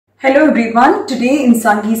Hello everyone, today in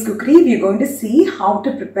Sangi's Cookery we are going to see how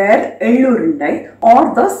to prepare Ellu Urundai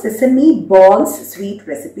or the Sesame Balls sweet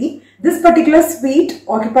recipe. This particular sweet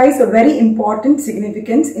occupies a very important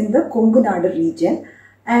significance in the Kongu Nadu region,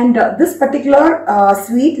 and this particular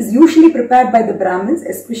sweet is usually prepared by the Brahmins,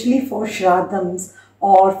 especially for Srardhams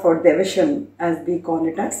or for Devasam as they call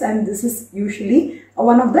it as, and this is usually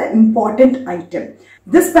one of the important item.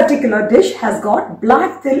 This particular dish has got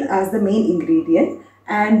black til as the main ingredient.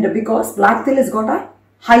 And because black til has got a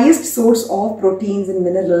highest source of proteins and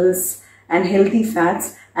minerals and healthy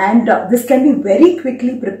fats, and this can be very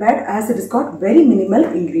quickly prepared as it has got very minimal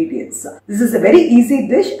ingredients. This is a very easy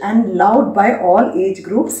dish and loved by all age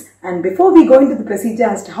groups. And before we go into the procedure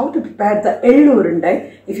as to how to prepare the Ellu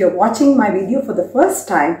Urundai, if you are watching my video for the first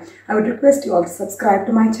time, I would request you all to subscribe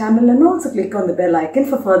to my channel and also click on the bell icon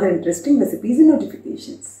for further interesting recipes and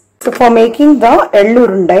notifications. So for making the Ellu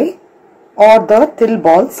Urundai or the til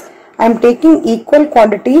balls, I am taking equal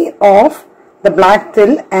quantity of the black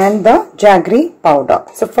til and the jaggery powder.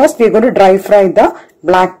 So first we are going to dry fry the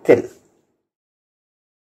black til.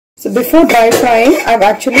 So before dry frying, I have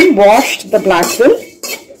actually washed the black til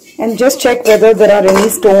and just check whether there are any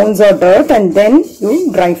stones or dirt, and then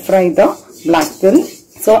you dry fry the black til.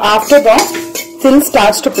 So after the til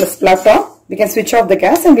starts to splutter, we can switch off the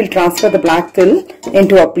gas and we will transfer the black til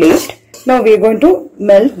into a plate. Now we are going to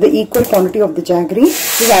melt the equal quantity of the jaggery.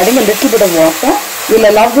 We are adding a little bit of water. We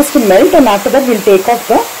will allow this to melt, and after that we will take off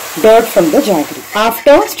the dirt from the jaggery.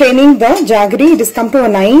 After straining the jaggery, it has come to a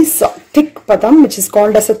nice thick padam which is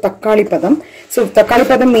called as a takkali padam. So takkali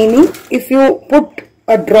padam meaning if you put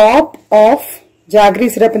a drop of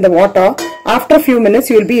jaggery syrup in the water, after a few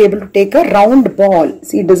minutes you will be able to take a round ball.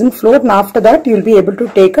 See, it doesn't float, and after that you will be able to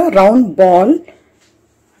take a round ball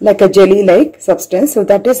like a jelly like substance. So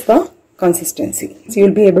that is the consistency. So you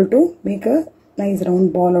will be able to make a nice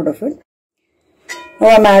round ball out of it. Now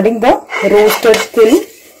I am adding the roasted til.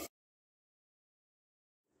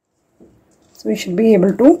 So we should be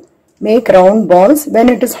able to make round balls. When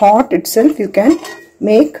it is hot itself, you can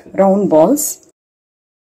make round balls.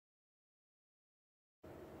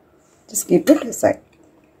 Just keep it aside.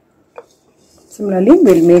 Similarly, we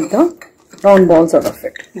will make the round balls out of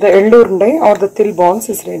it. The Ellu Urundai or the til balls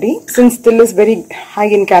is ready. Since til is very high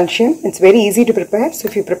in calcium, it's very easy to prepare. So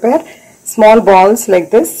if you prepare small balls like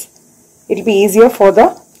this, it will be easier for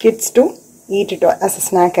the kids to eat it as a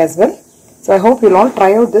snack as well. So I hope you'll all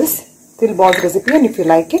try out this til balls recipe, and if you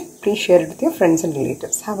like it, please share it with your friends and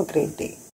relatives. Have a great day.